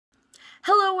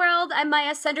Hello world, I'm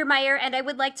Maya Sendermeyer and I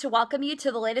would like to welcome you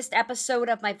to the latest episode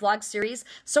of my vlog series.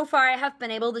 So far I have been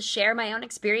able to share my own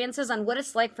experiences on what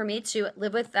it's like for me to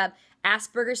live with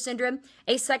Asperger's syndrome.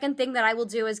 A second thing that I will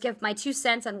do is give my 2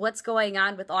 cents on what's going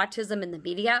on with autism in the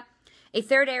media. A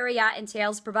third area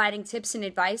entails providing tips and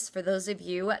advice for those of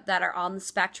you that are on the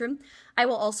spectrum. I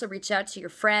will also reach out to your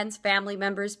friends, family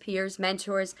members, peers,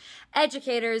 mentors,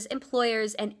 educators,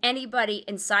 employers, and anybody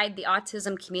inside the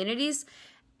autism communities.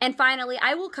 And finally,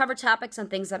 I will cover topics on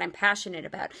things that I'm passionate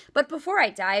about. But before I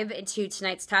dive into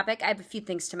tonight's topic, I have a few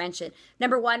things to mention.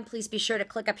 Number one, please be sure to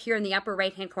click up here in the upper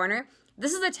right-hand corner.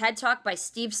 This is a TED Talk by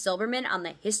Steve Silberman on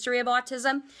the history of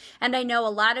autism. And I know a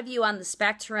lot of you on the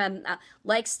spectrum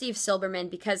like Steve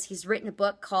Silberman because he's written a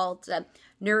book called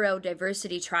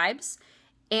Neurodiversity Tribes.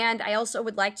 And I also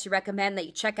would like to recommend that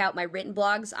you check out my written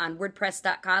blogs on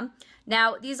Wordpress.com.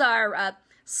 Now, these are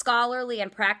scholarly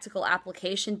and practical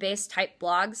application-based type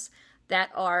blogs that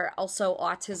are also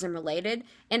autism related.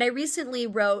 And I recently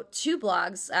wrote 2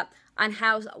 blogs on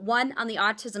how one on the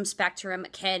autism spectrum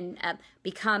can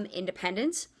become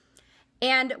independent.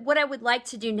 And what I would like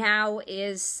to do now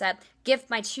is give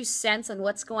my 2 cents on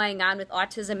what's going on with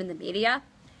autism in the media.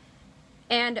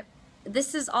 And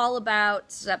this is all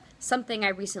about something I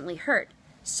recently heard.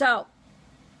 So,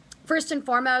 first and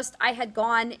foremost, I had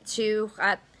gone to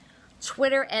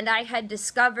Twitter and I had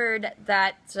discovered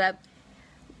that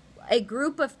a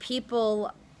group of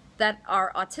people that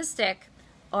are autistic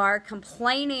are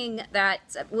complaining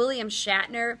that William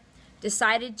Shatner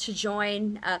decided to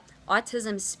join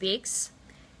Autism Speaks,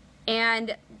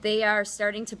 and they are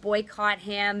starting to boycott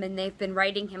him, and they've been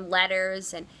writing him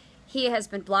letters, and he has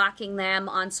been blocking them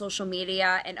on social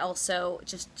media and also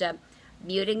just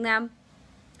muting them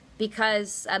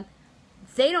because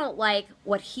they don't like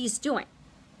what he's doing.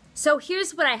 So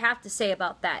here's what I have to say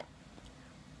about that.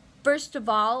 First of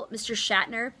all, Mr.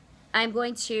 Shatner, I'm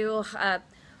going to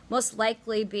most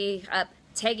likely be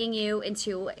tagging you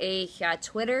into a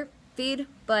Twitter feed,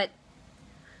 but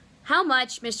how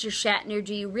much, Mr. Shatner,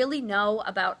 do you really know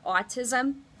about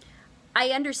autism? I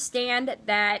understand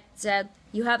that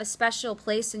you have a special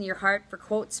place in your heart for,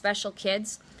 quote, special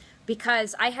kids,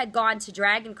 because I had gone to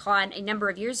Dragon Con a number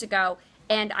of years ago,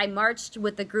 and I marched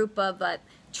with a group of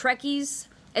Trekkies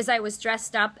as I was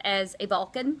dressed up as a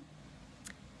Vulcan.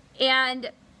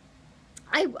 And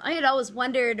I had always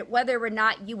wondered whether or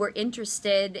not you were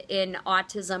interested in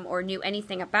autism or knew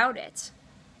anything about it.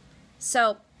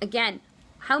 So, again,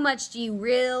 how much do you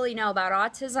really know about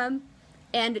autism?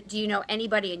 And do you know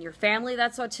anybody in your family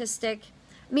that's autistic?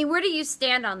 I mean, where do you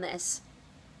stand on this?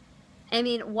 I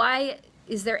mean, why?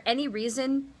 Is there any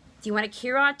reason? Do you want to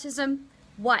cure autism?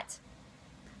 What?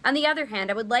 On the other hand,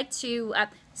 I would like to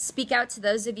speak out to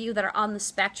those of you that are on the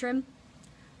spectrum.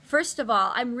 First of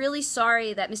all, I'm really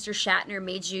sorry that Mr. Shatner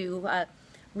made you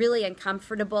really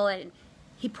uncomfortable and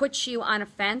he put you on a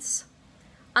fence.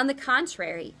 On the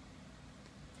contrary,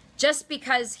 just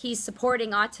because he's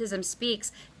supporting Autism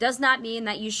Speaks does not mean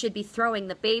that you should be throwing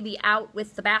the baby out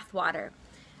with the bathwater.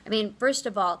 I mean, first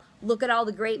of all, look at all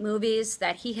the great movies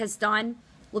that he has done.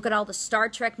 Look at all the Star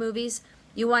Trek movies.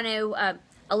 You want to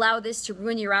allow this to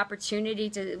ruin your opportunity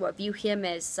to view him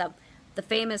as the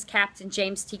famous Captain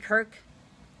James T. Kirk?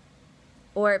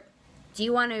 Or do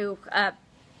you want to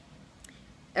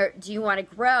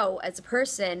grow as a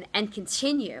person and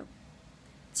continue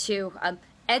to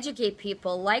educate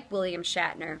people like William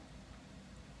Shatner?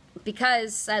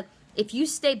 Because if you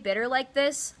stay bitter like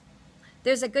this,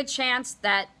 there's a good chance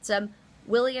that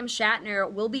William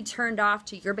Shatner will be turned off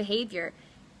to your behavior,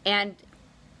 and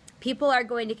people are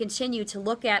going to continue to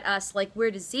look at us like we're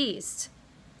diseased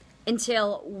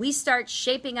until we start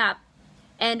shaping up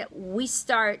and we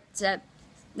start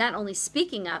not only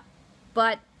speaking up,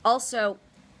 but also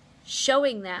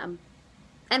showing them,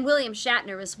 and William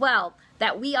Shatner as well,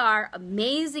 that we are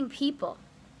amazing people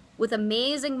with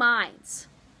amazing minds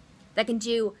that can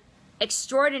do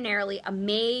extraordinarily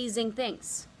amazing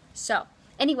things. So,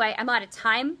 anyway, I'm out of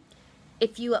time.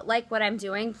 If you like what I'm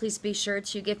doing, please be sure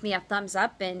to give me a thumbs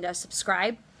up and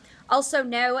subscribe. Also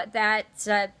know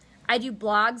that I do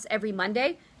blogs every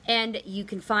Monday, and you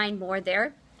can find more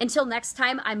there. Until next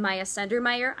time, I'm Maya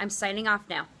Sendermeyer. I'm signing off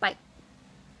now. Bye.